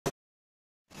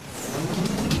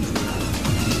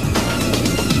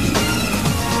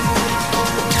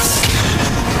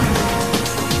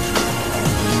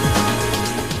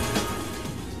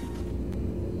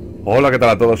Hola, ¿qué tal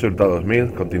a todos? Soy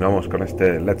Hurtado2000. Continuamos con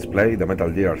este Let's Play de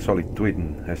Metal Gear Solid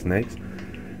Twin Snakes.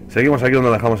 Seguimos aquí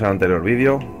donde dejamos el anterior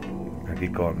vídeo. Aquí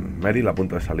con Meryl a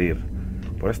punto de salir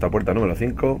por esta puerta número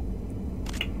 5.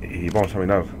 Y vamos a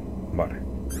mirar, vale,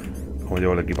 cómo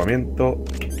llevo el equipamiento.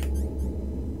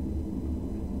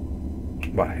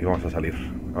 Vale, y vamos a salir.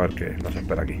 A ver qué nos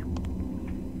espera aquí.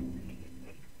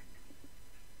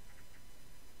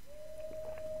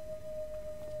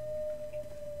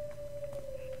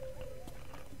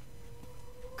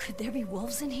 Could there be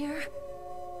wolves in here?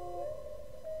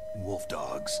 Wolf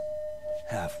dogs.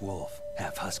 Half wolf,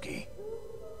 half husky.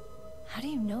 How do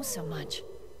you know so much?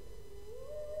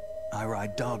 I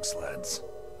ride dog sleds.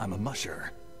 I'm a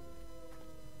musher.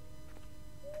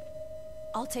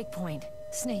 I'll take point.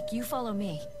 Snake, you follow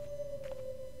me.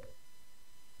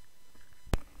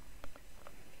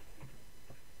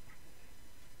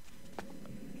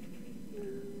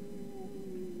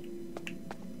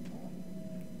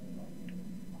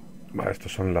 Vale,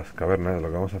 estos son las cavernas. Lo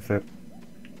que vamos a hacer,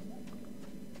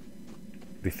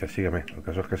 dice sígueme, el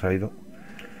caso es que se ha ido.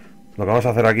 Lo que vamos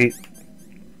a hacer aquí,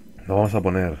 lo vamos a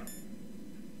poner,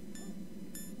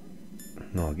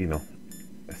 no, aquí no,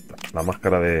 esta, la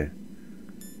máscara de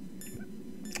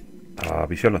a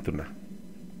visión nocturna.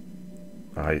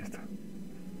 Ahí está.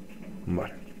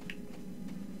 Vale.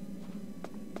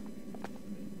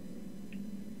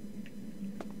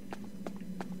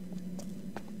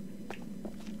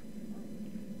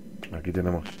 Aquí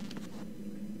tenemos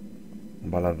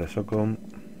balas de Socom.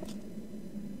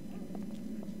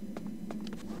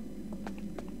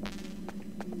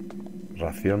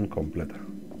 Ración completa.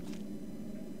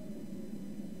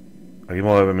 Aquí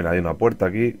mira, hay una puerta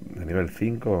aquí de nivel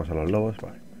 5. Vamos a los lobos,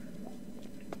 vale.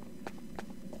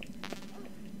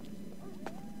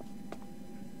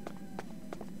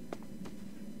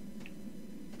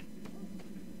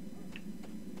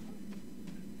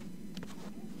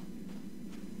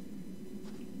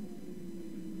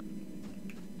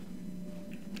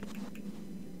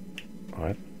 A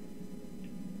ver.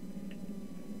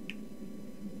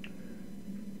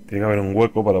 Tiene que haber un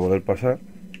hueco para poder pasar.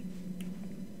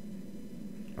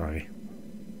 Aquí.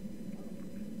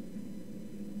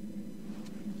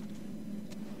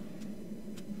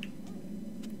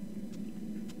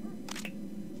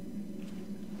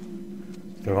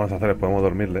 Lo que vamos a hacer es podemos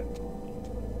dormirle.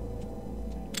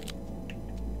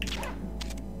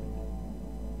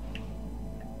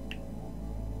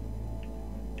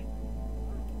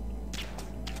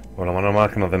 Pues lo más normal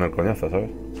es que nos den el coñazo,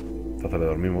 ¿sabes? Entonces le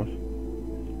dormimos.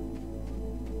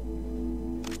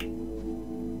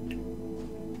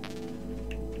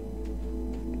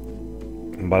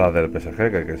 Balas del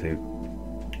PSG que hay que seguir.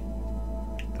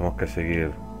 Tenemos que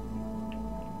seguir.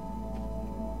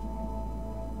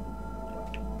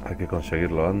 Hay que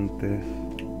conseguirlo antes.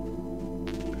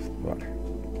 Vale.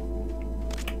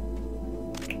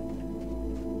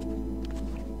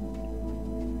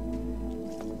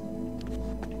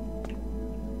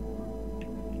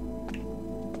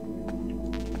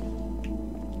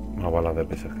 Más balas de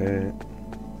PSG.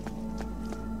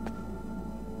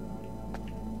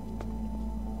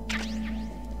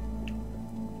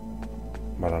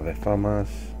 Balas de famas.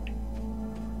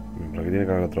 Pero aquí tiene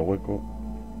que haber otro hueco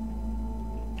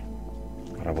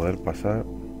para poder pasar.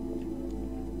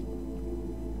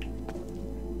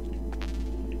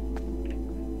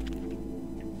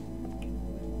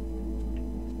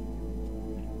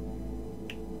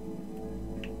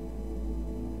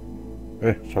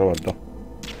 Se ha levantado.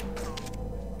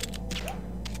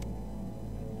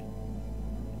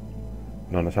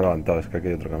 No, no se ha levantado, es que aquí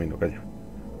hay otro camino, calla.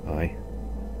 Ahí.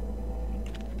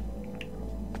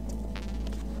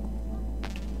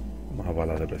 Más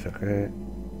balas de PSG.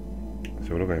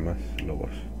 Seguro que hay más lobos.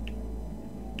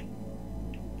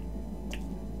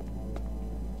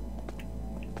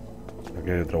 Aquí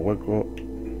hay otro hueco.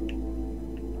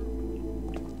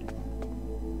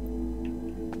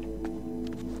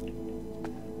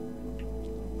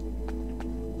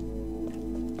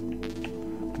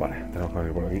 Vale, tenemos que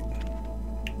venir por aquí.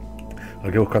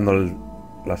 Aquí buscando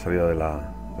la salida de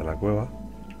la cueva.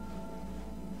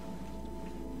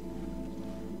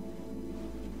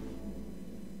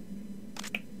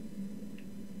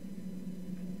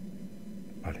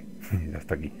 Vale, ya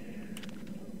está aquí.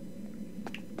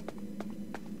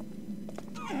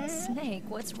 Snake,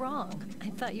 what's wrong?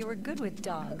 I thought you were good with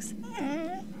dogs.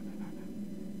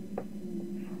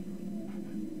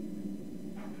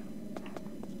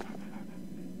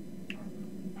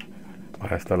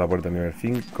 Ahora está la puerta nivel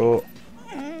 5.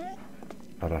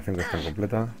 La ración que está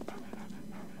incompleta.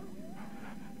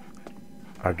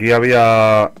 Aquí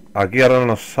había... Aquí ahora no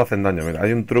nos hacen daño. Mira,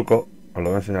 hay un truco Os lo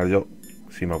voy a enseñar yo,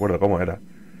 si me acuerdo cómo era.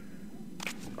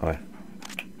 A ver.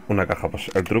 Una caja. Pues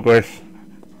el truco es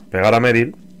pegar a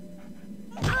Meryl.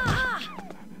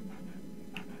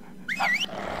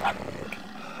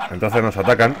 Entonces nos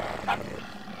atacan.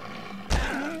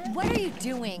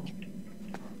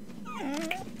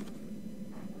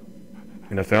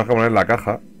 Y nos tenemos que poner la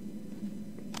caja.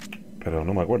 Pero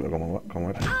no me acuerdo cómo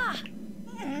era.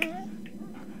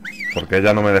 Porque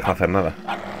ella no me deja hacer nada.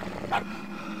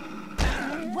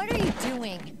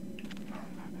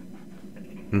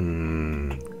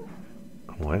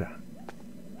 ¿Cómo era?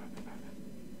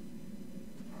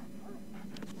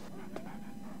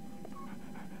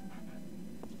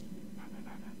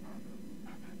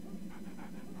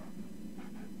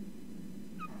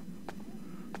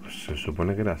 Pues se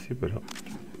supone que era así, pero...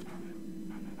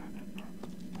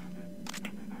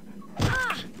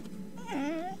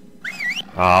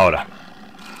 Ahora.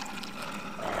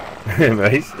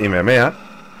 ¿Veis? Y me mea.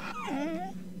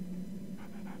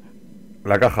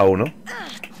 La caja 1.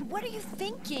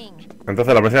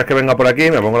 Entonces la próxima vez que venga por aquí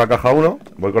me pongo la caja 1,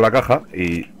 voy con la caja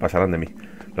y pasarán de mí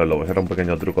los lobos. Era un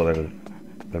pequeño truco del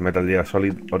Metal Gear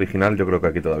Solid original. Yo creo que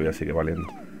aquí todavía sigue valiendo,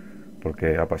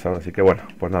 porque ha pasado. Así que bueno,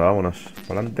 pues nada, vámonos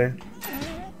para adelante.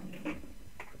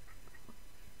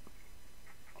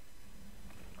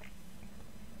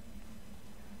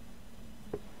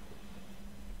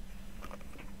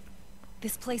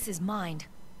 This place is mined.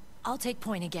 I'll take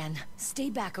point again.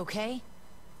 Stay back, okay?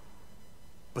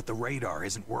 But the radar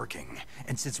isn't working,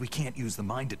 and since we can't use the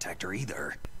mine detector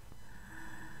either...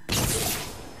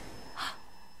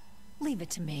 Leave it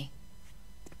to me.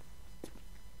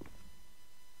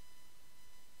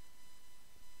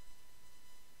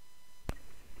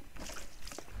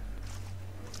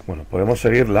 Bueno, podemos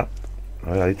seguirla.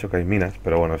 No había dicho que hay minas,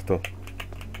 pero bueno, esto...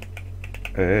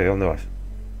 ¿dónde vas?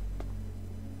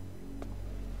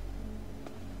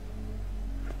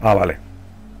 Ah, vale.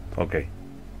 Ok.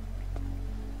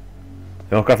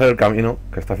 Tenemos que hacer el camino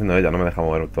que está haciendo ella. No me deja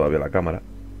mover todavía la cámara.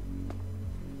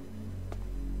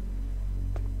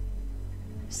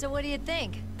 So what do you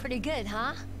think? Pretty good,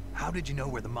 huh? How did you know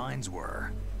where the mines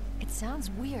were? It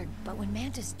sounds weird, but when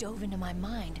Mantis dove into my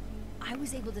mind, I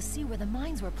was able to see where the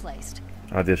mines were placed.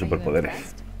 Ah, tiene Are you superpoderes.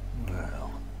 impressed?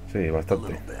 Well, Sí, a bastante.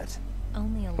 little bit.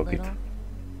 Only a Poquito. little.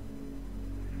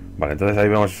 Vale, entonces ahí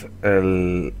vemos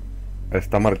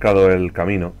está marcado el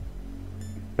camino.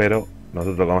 Pero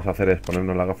nosotros lo que vamos a hacer es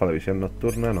ponernos la gafa de visión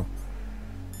nocturna. No,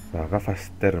 las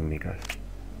gafas térmicas.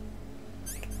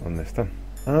 ¿Dónde están?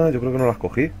 Ah, yo creo que no las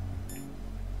cogí.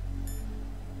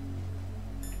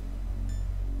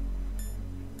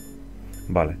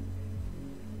 Vale.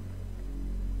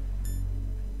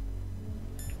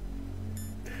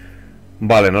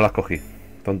 Vale, no las cogí.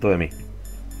 Tonto de mí.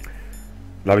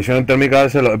 La visión térmica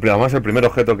es el primer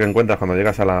objeto que encuentras cuando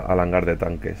llegas al hangar de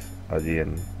tanques. Allí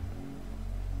en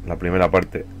la primera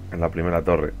parte, en la primera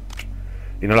torre.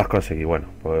 Y no las conseguí. Bueno,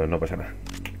 pues no pasa nada.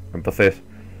 Entonces,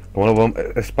 como no podemos,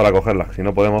 es para cogerlas. Si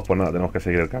no podemos, pues nada, tenemos que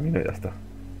seguir el camino y ya está.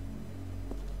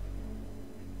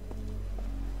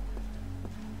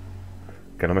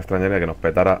 Que no me extrañaría que nos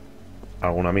petara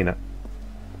alguna mina.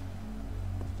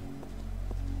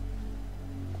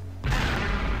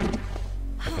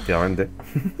 Efectivamente.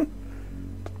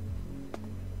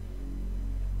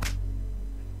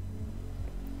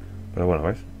 Pero bueno,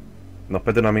 ¿ves? Nos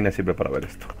pete una mina siempre para ver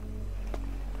esto.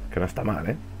 Que no está mal,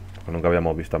 ¿eh? Porque nunca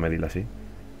habíamos visto a Meryl así.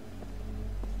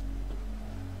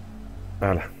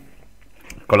 Hala.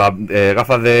 Con las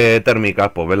gafas de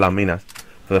térmicas, pues ves las minas.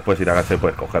 Entonces puedes ir a casa y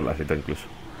puedes cogerlas y todo incluso.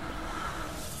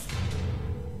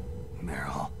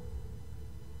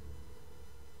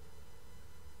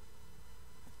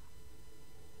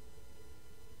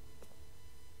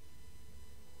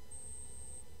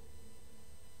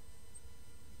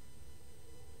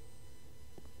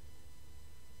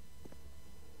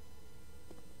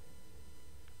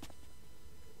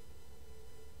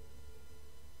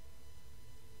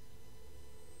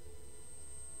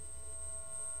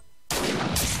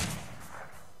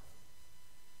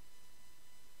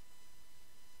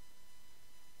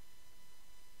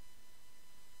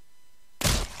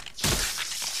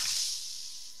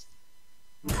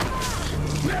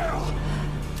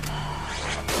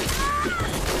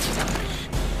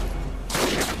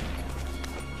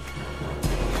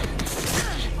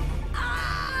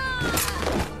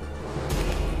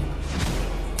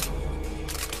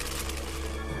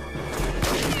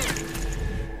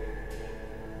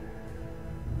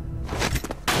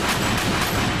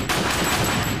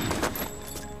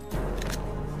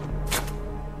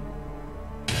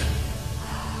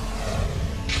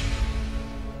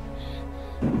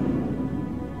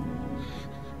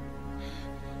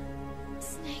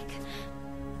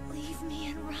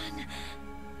 run.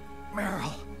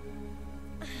 Meryl.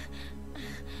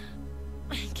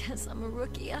 I guess I'm a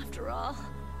rookie after all.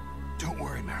 Don't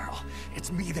worry, Meryl.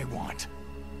 It's me they want.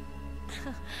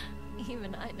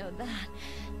 Even I know that.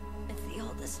 It's the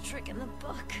oldest trick in the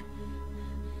book.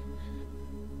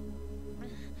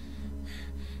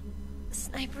 The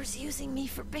sniper's using me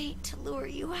for bait to lure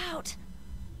you out.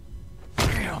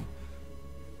 Damn.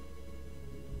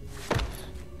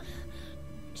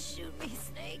 Shoot me,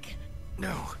 Snake.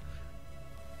 No.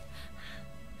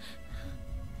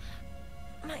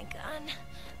 My gun.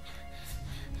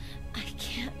 I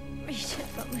can't reach it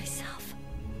from myself.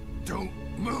 Don't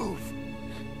move.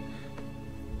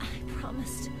 I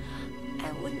promised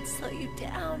I wouldn't slow you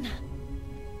down.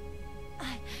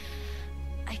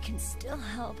 I can still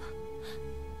help.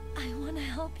 I want to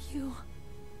help you.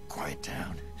 Quiet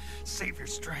down. Save your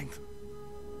strength.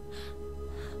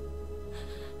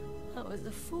 I was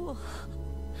a fool.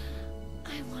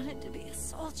 I wanted to be a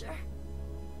soldier.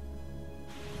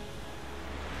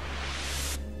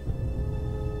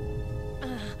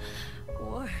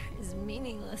 War is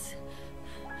meaningless.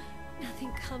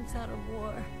 Nothing comes out of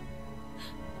war.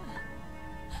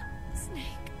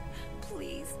 Snake,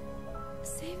 please,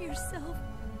 save yourself.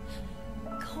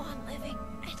 Go on living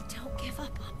and don't give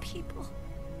up on people.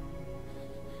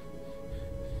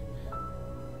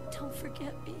 Don't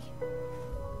forget me.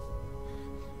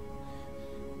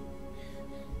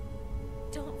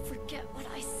 Don't forget what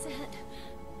I said.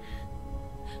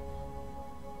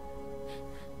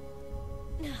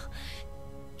 Now,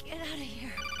 get out of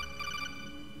here.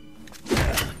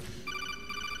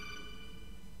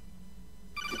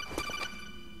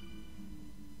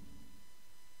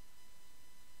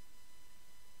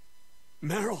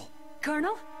 Meryl!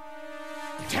 Colonel?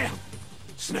 Damn!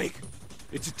 Snake!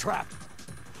 It's a trap.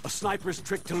 A sniper's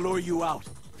trick to lure you out.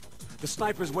 The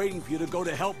sniper's waiting for you to go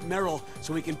to help Meryl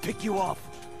so he can pick you off.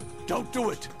 Don't do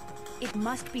it! It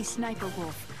must be Sniper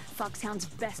Wolf, Foxhound's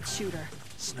best shooter.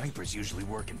 Snipers usually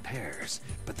work in pairs,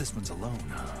 but this one's alone,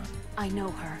 huh? I know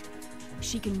her.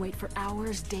 She can wait for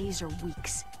hours, days, or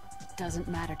weeks. Doesn't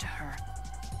matter to her.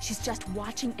 She's just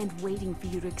watching and waiting for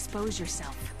you to expose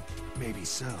yourself. Maybe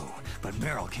so, but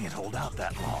Meryl can't hold out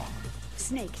that long.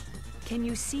 Snake, can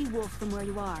you see Wolf from where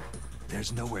you are?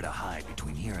 There's nowhere to hide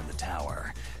between here and the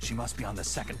tower. She must be on the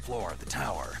second floor of the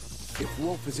tower. If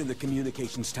Wolf is in the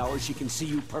communications tower, she can see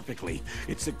you perfectly.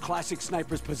 It's the classic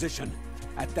sniper's position.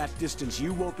 At that distance,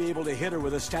 you won't be able to hit her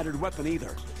with a standard weapon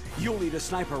either. You'll need a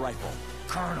sniper rifle.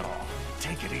 Colonel,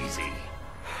 take it easy.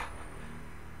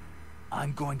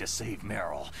 I'm going to save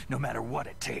Meryl, no matter what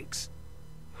it takes.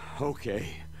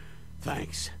 Okay.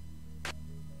 Thanks.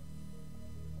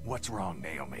 What's wrong,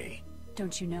 Naomi?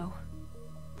 Don't you know?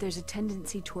 There's a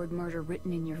tendency toward murder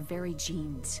written in your very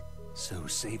genes. So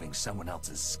saving someone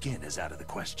else's skin is out of the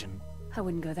question? I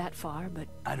wouldn't go that far, but...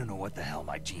 I don't know what the hell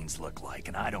my genes look like,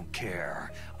 and I don't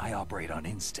care. I operate on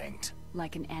instinct.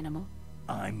 like an animal?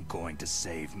 I'm going to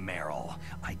save Meryl.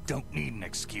 I don't need an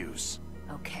excuse.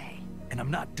 Okay. And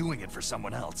I'm not doing it for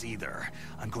someone else either.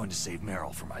 I'm going to save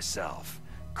Meryl for myself.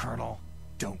 Colonel,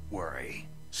 don't worry.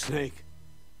 Snake,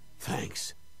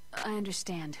 thanks. I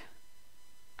understand.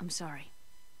 I'm sorry.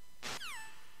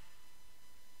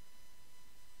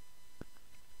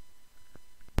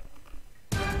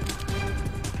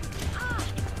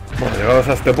 Bueno, llegados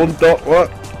a este punto,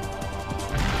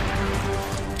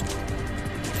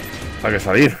 hay que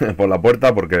salir por la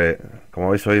puerta porque, como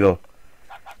habéis oído,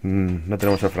 no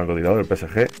tenemos el francotirador, el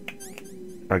PSG. Aquí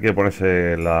hay que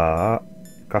ponerse la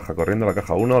caja corriendo, la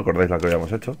caja 1, acordáis la que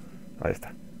habíamos hecho. Ahí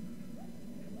está.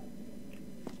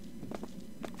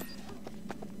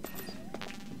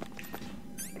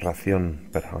 Ración,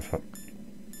 espera, vamos a...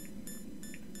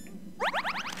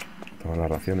 Toma la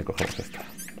ración y cogemos esta.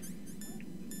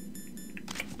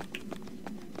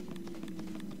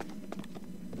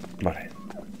 Vale.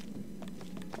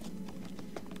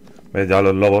 ¿Ves? Ya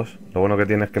los lobos, lo bueno que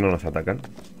tiene es que no nos atacan.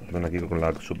 Nos ven aquí con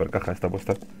la super caja esta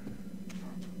puesta.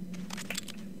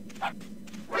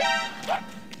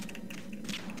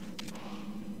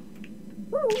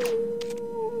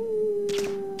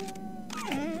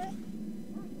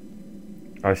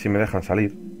 A ver si me dejan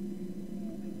salir.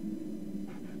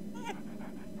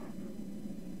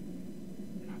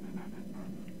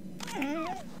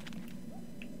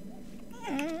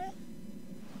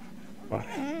 Vale.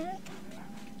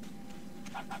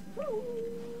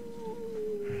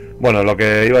 Bueno, lo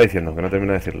que iba diciendo, que no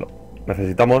termino de decirlo.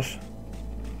 Necesitamos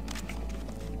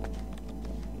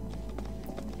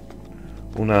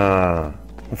un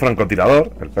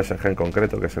francotirador, el PSG en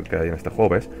concreto, que es el que hay en este juego,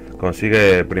 ¿ves?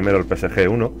 Consigue primero el PSG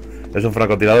 1. Es un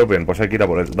francotirador, bien, pues hay que ir a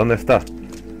por él. ¿Dónde está?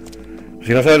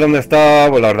 Si no sabes dónde está,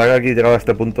 pues la verdad que aquí llegado a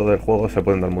este punto del juego se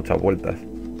pueden dar muchas vueltas.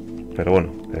 Pero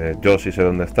bueno, yo sí sé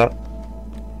dónde está.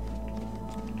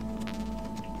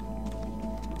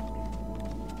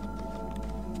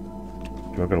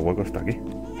 Creo que el hueco está aquí.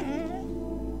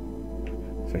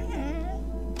 Sí.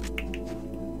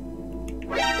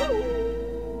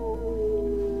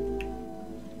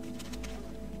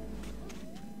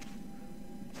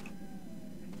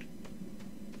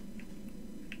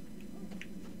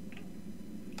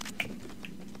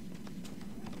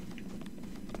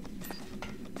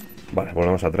 Vale,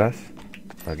 volvemos atrás.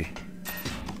 Aquí.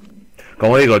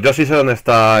 Como digo, yo sí sé dónde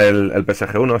está el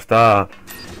PSG-1. Está...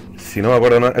 Si no me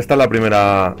acuerdo, esta es la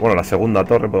primera... Bueno, la segunda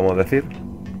torre, podemos decir.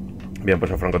 Bien,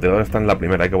 pues el francotirador está en la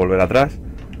primera. Hay que volver atrás.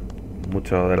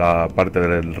 Mucho de la parte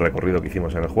del recorrido que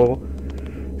hicimos en el juego.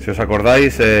 Si os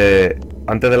acordáis,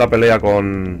 antes de la pelea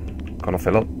con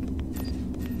Ocelot,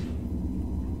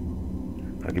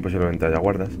 aquí posiblemente haya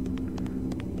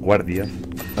guardias.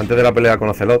 Antes de la pelea con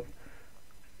Ocelot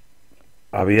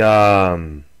había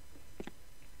un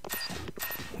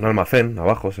almacén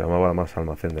abajo, se llamaba más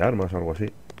almacén de armas o algo así.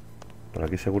 Por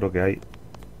aquí seguro que hay.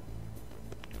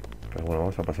 Pero bueno,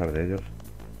 vamos a pasar de ellos.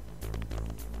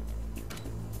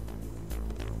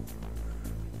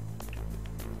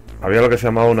 Había lo que se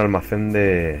llamaba un almacén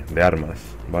de armas,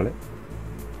 ¿vale?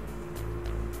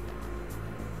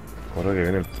 Corre que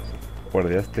viene el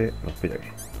guardia este, nos pilla aquí.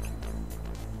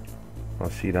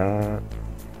 Vamos a ir a...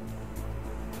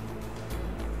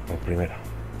 primero.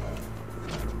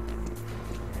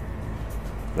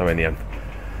 No venían.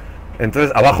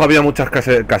 Entonces abajo había muchas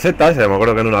casetas. Me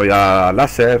acuerdo que en una había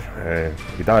láser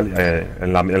y tal,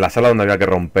 en la sala donde había que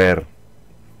romper.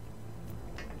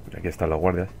 Aquí están los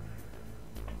guardias.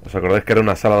 ¿Os acordáis que era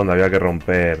una sala donde había que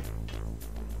romper?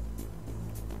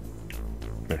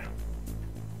 Mira.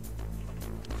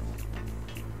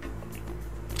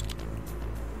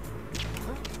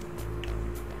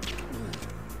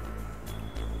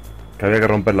 Que había que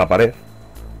romper la pared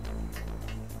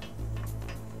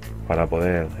para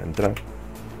poder entrar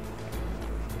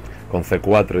con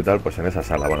C4 y tal, pues en esa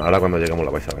sala. Bueno, ahora cuando lleguemos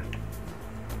la vais a ver.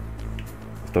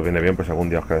 Esto viene bien, pues algún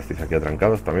día os quedasteis aquí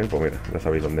atrancados también, pues mira, ya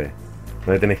sabéis dónde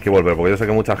tenéis que volver, porque yo sé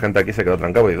que mucha gente aquí se quedó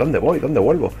trancado y ¿dónde voy? ¿Dónde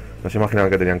vuelvo? No se imaginaban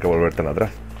que tenían que volver tan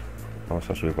atrás. Vamos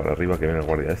a subir para arriba, que viene el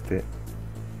guardia este.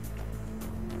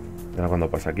 Y ahora cuando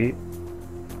pasa aquí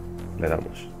le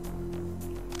damos.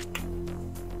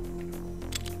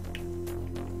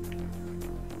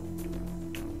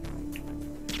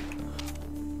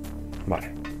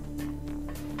 Vale.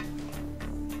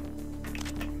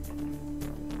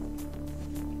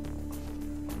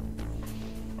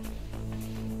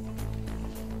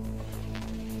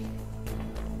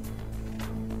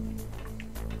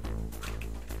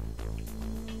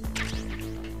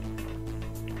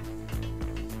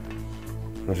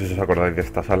 No sé si os acordáis de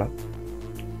esta sala,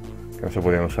 que no se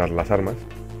podían usar las armas.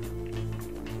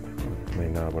 No hay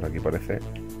nada por aquí, parece.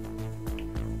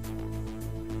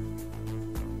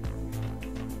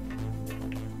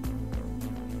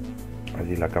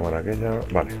 Allí la cámara aquella.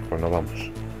 Vale, pues nos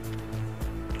vamos.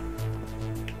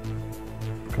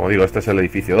 Como digo, este es el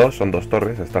edificio 2, son dos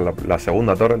torres. Esta es la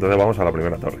segunda torre, entonces vamos a la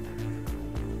primera torre.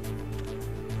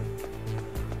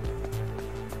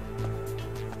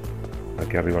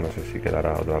 Aquí arriba no sé si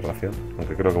quedará otra ración,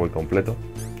 aunque creo que voy completo.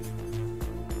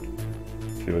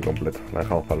 Sí, voy completo, la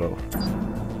dejamos para luego.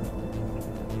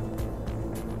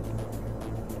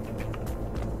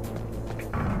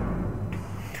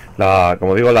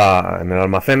 Como digo, en el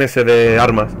almacén ese de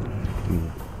armas.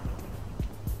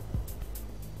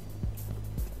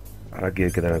 Ahora aquí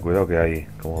hay que tener cuidado, que hay,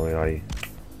 como veo ahí,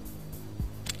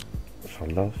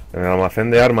 soldados. En el almacén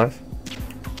de armas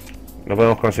no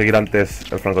podemos conseguir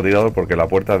antes el francotirador porque la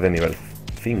puerta es de nivel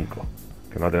 5,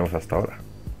 que no la tenemos hasta ahora.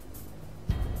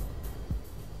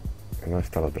 ¿Dónde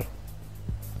está el otro?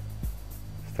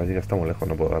 Está allí, que está muy lejos,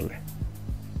 no puedo darle.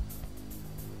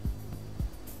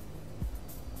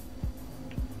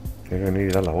 Tiene que venir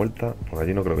y dar la vuelta. Por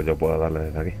allí no creo que yo pueda darle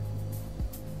desde aquí.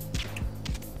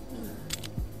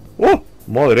 ¡Oh!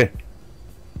 ¡Madre!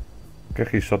 ¡Qué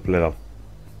hit-shot le he dado!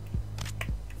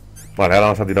 Vale, ahora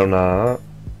vamos a tirar una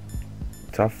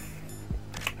chaf.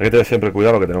 Hay que tener siempre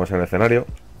cuidado lo que tenemos en el escenario.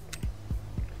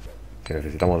 Si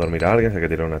necesitamos dormir a alguien, hay que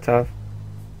tirar una chaf.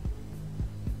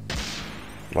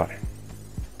 Vale.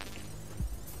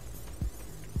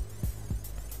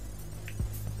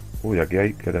 Uy, aquí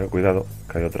hay que tener cuidado,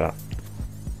 que hay otra.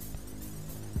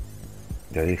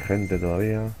 Y hay gente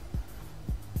todavía.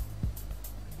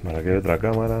 Vale, aquí hay otra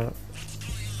cámara.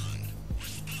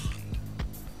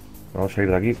 Vamos a ir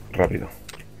de aquí rápido.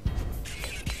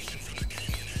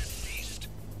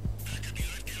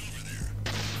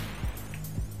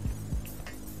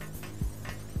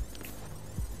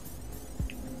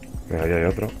 Mira, ahí hay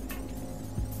otro.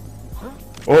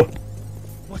 ¡Oh!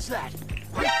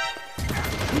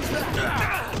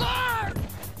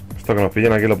 Esto que nos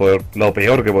pillen aquí lo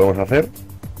peor que podemos hacer.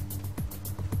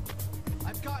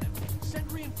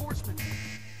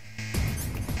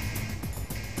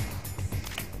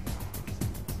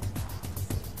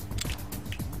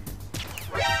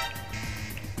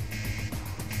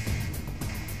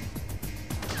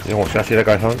 Y como sea así de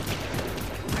cabezón,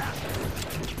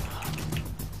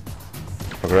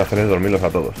 lo que voy a hacer es dormirlos a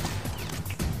todos.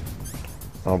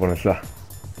 Vamos a ponerla.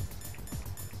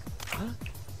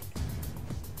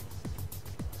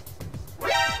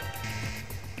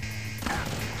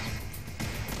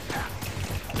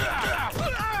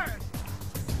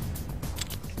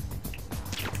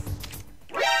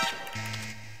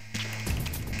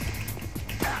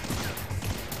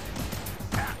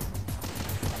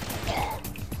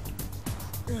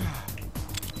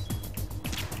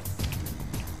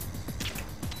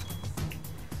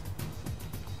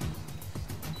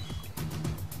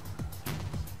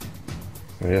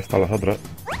 Ya están los otros.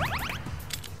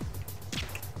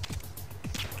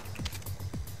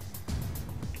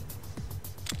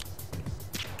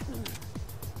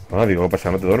 Ah, digo, ¿qué pasa?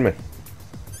 ¿No te duermes?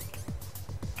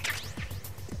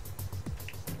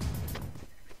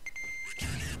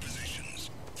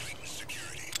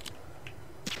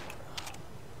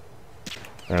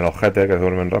 En el ojete, que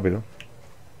duermen rápido.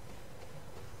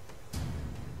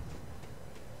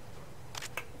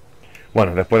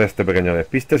 Bueno, después de este pequeño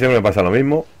despiste, siempre me pasa lo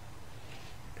mismo.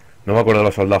 No me acuerdo de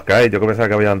los soldados que hay. Yo que pensaba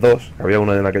que habían dos. Que había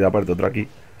uno en aquella parte, otro aquí.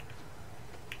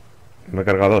 Me he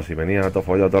cargado dos y venía todo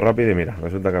follado, todo rápido. Y mira,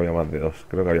 resulta que había más de dos.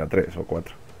 Creo que había 3 o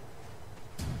 4.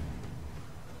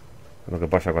 Es lo que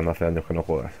pasa cuando hace años que no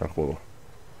juegas al juego.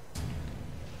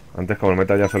 Antes, como el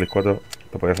Metal Gear Solid 4,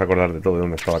 te podías acordar de todo, de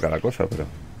dónde estaba cada cosa, pero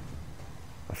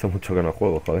hace mucho que no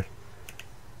juego, joder.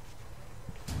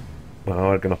 Bueno,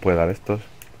 a ver qué nos puede dar estos.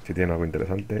 Si tienen algo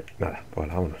interesante. Nada, pues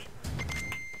vámonos.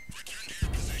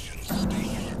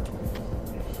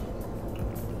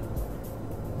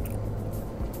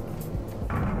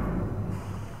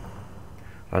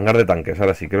 Hangar de tanques.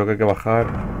 Ahora sí, creo que hay que bajar.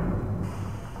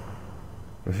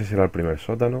 No sé si será el primer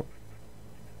sótano.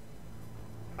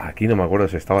 Aquí no me acuerdo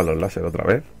si estaban los láser otra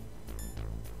vez.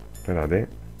 Espérate.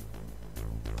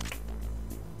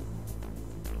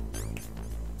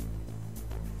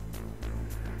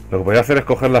 Lo que podría hacer es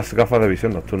coger las gafas de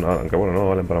visión nocturna, aunque bueno, no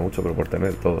valen para mucho, pero por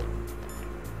tener todo.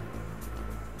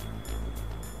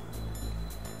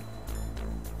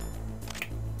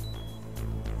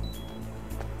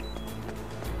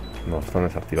 No, están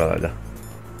desactivadas ya.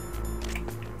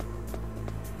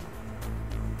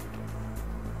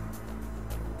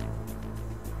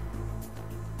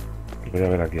 Voy a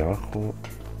ver aquí abajo.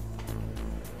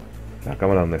 La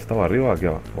cámara donde estaba, arriba aquí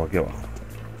abajo, o aquí abajo.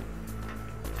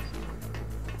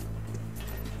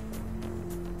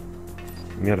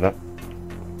 Mierda.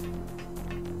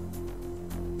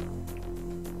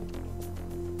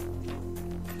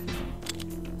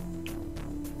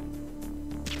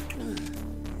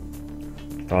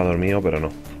 Estaba dormido, pero no.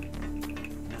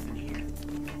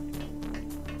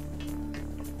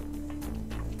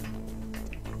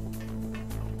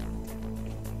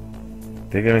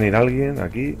 Tiene que venir alguien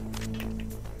aquí.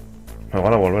 Me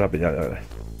van a volver a pillar, ya verás.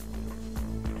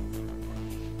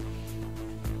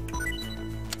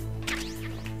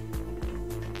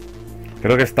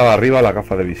 Creo que estaba arriba la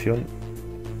gafa de visión.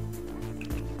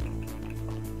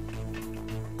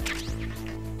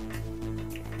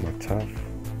 Marchar.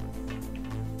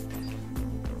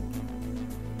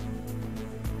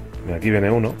 Y aquí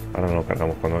viene uno. Ahora no lo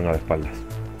cargamos cuando venga de espaldas.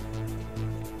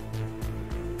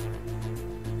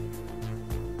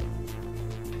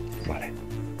 Vale.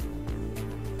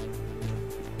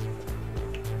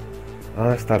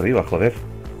 Ah, está arriba, joder.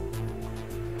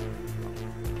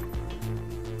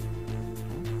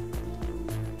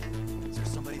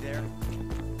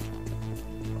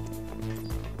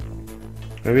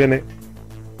 Me viene.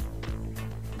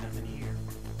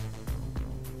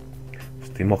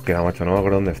 Estoy mosqueado, macho. No me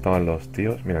acuerdo dónde estaban los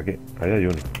tíos. Mira aquí. Ahí hay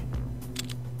uno.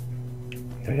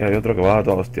 Y ahí hay otro que va a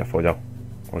toda hostia, follado.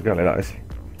 Cualquiera le da ese.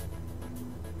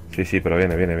 Sí, sí, pero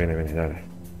viene. Ya ves.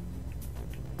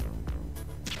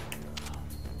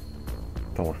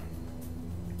 Toma.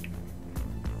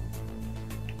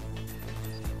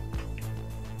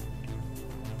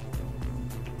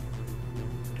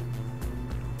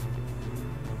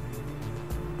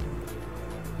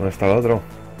 ¿Dónde está el otro?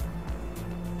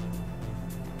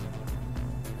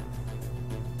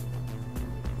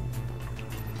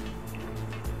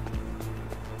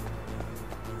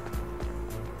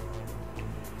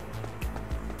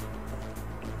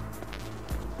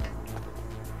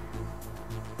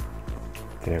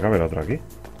 Tiene que haber otro aquí.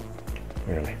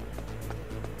 Mírale.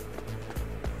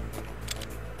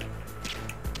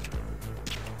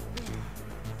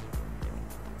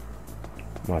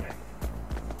 Vale.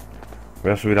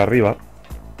 Voy a subir arriba.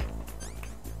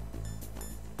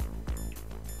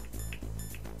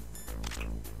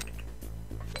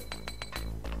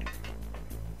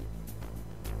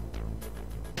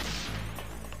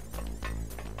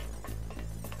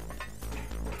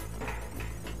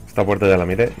 Esta puerta ya la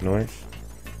miré, no es.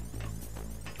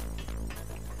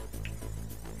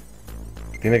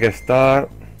 Tiene que estar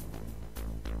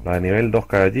la de nivel 2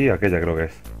 que hay allí, aquella creo que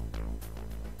es.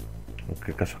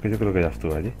 Aunque el caso es que yo creo que ya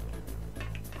estuve allí.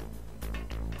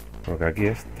 Porque aquí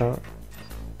está.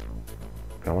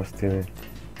 Que además tiene.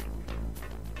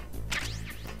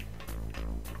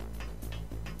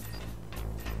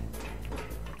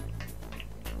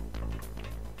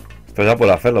 Esto ya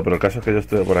puedo hacerlo, pero el caso es que yo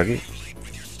estuve por aquí.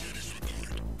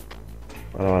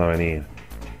 Ahora van a venir.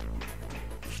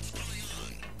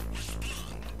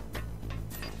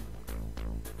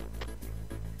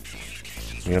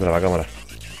 Mierda, la cámara.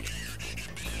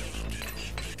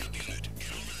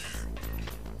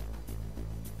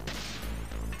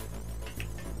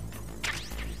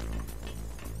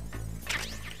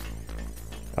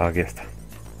 Aquí está.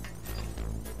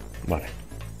 Vale.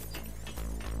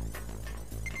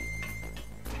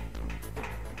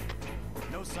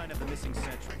 No sign of the missing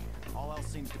sentry. All else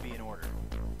seems to be in order.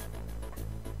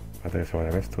 Espérate que se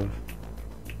vayan estos.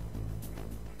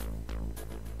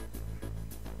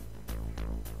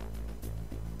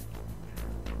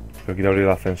 Pero quiero abrir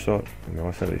el ascensor y me va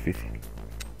a ser difícil.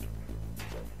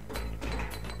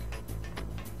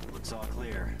 Looks all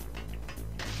clear.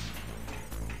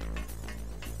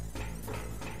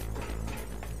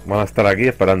 Van a estar aquí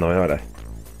esperándome ahora.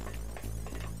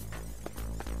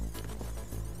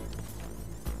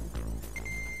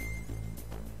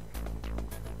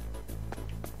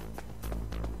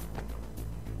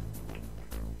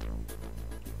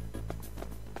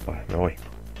 Vale, me voy.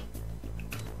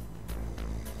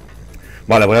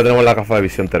 Vale, pues ya tenemos la gafa de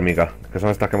visión térmica, que son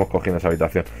estas que hemos cogido en esa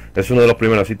habitación. Es uno de los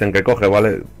primeros ítems que coge,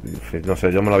 ¿vale? No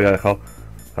sé, yo me lo había dejado.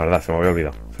 La verdad, se me había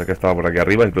olvidado. Sé que estaba por aquí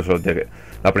arriba, incluso llegué.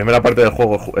 La primera parte del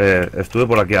juego estuve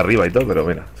por aquí arriba y todo, pero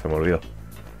mira, se me olvidó.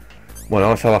 Bueno,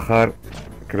 vamos a bajar.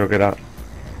 Creo que era...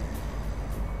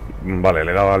 Vale,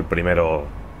 le he dado al primero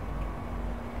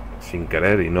sin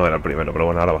querer y no era el primero, pero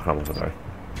bueno, ahora bajamos otra vez.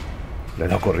 Le he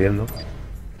dado corriendo.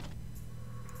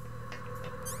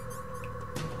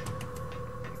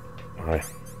 A ver.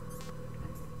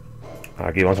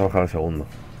 Aquí vamos a bajar al segundo.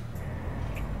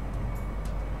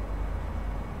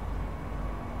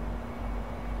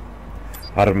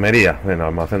 Armería, bueno,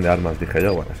 almacén de armas, dije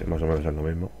yo. Bueno, sí, más o menos es lo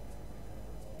mismo.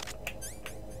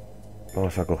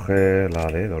 Vamos a coger la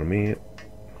de dormir.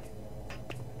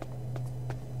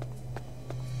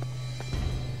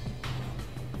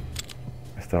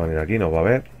 Esta va a venir aquí, nos va a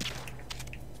ver.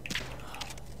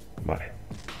 Vale.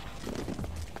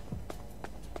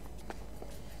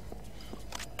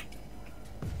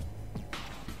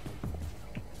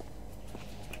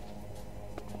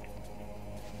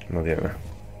 No tiene nada.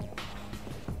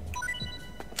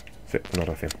 Sí, una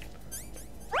ración.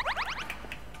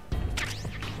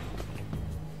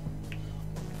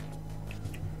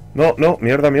 No, no,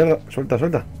 mierda, mierda. Suelta,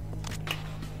 suelta.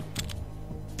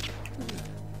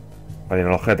 Vaya, en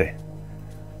el ojete.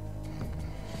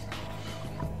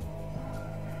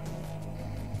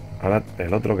 Ahora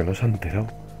el otro que no se ha enterado.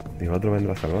 Digo, el otro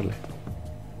vendrá a salvarle.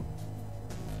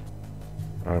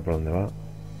 A ver por dónde va.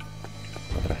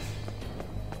 Atrás.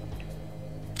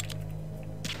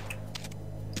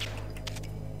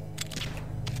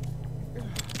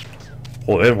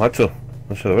 Joder, macho.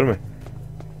 No se duerme.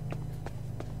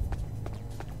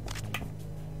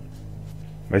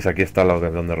 ¿Veis? Aquí está lo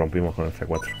de donde rompimos con el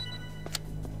C4.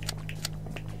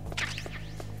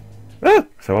 ¡Ah!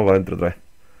 Se va para adentro otra vez.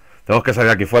 Tenemos que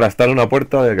salir aquí fuera. Está en una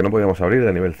puerta que no podíamos abrir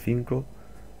de nivel 5.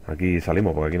 Aquí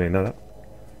salimos porque aquí no hay nada.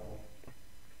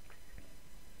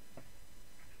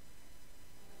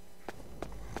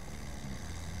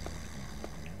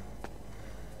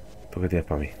 ¿Tú qué tienes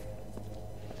para mí?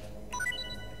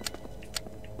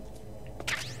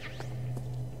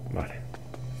 Vale.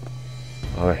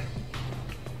 A ver.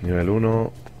 Nivel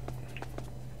 1.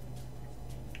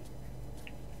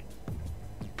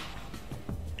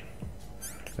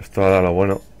 Esto ahora lo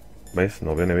bueno. ¿Veis?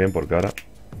 Nos viene bien porque ahora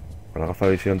con la gafa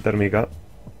de visión térmica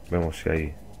vemos si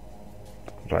hay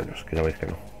rayos, que ya veis que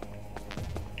no.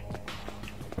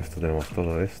 Esto tenemos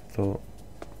todo esto.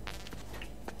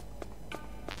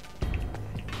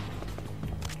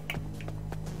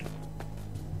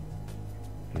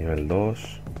 Nivel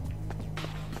 2.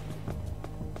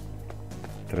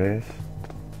 3,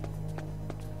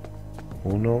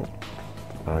 1,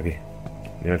 aquí,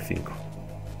 nivel 5.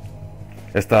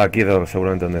 Esta aquí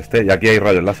seguramente donde esté. Y aquí hay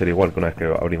rayos láser igual que una vez que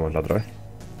abrimos la otra vez.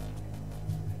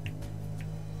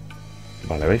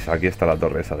 Vale, ¿veis? Aquí está la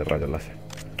torre esa de rayos láser.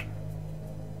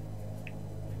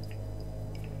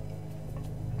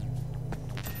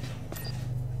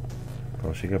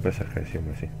 Consigue PSG,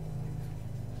 siempre sí.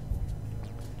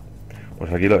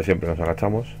 Pues aquí lo de siempre, nos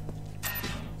agachamos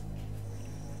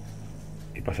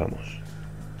y pasamos.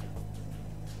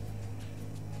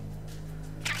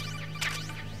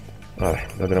 Vale,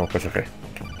 ya tenemos PSG.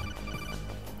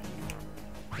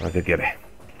 A ver qué quiere.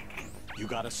 You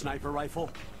got a sniper rifle?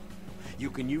 You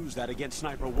can use that against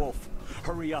Sniper Wolf.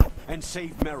 Hurry up and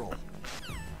save Meryl.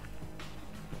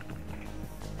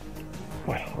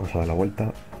 Bueno, vamos a dar la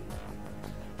vuelta.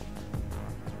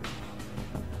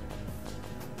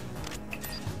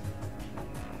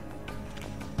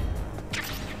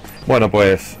 Bueno,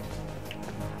 pues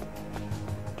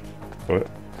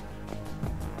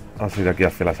vamos a ir aquí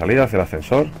hacia la salida, hacia el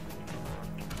ascensor.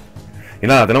 Y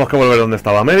nada, tenemos que volver donde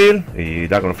estaba Meryl y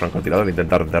ya con el francotirador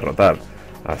intentar derrotar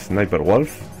a Sniper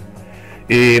Wolf.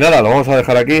 Y nada, lo vamos a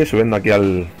dejar aquí, subiendo aquí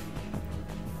de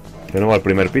nuevo al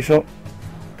primer piso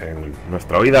en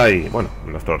nuestra huida y bueno,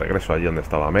 nuestro regreso allí donde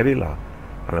estaba Meryl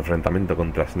al enfrentamiento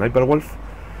contra Sniper Wolf.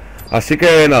 Así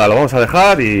que nada, lo vamos a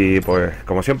dejar y pues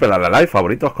como siempre darle a like,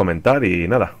 favoritos, comentar y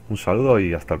nada, un saludo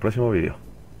y hasta el próximo vídeo.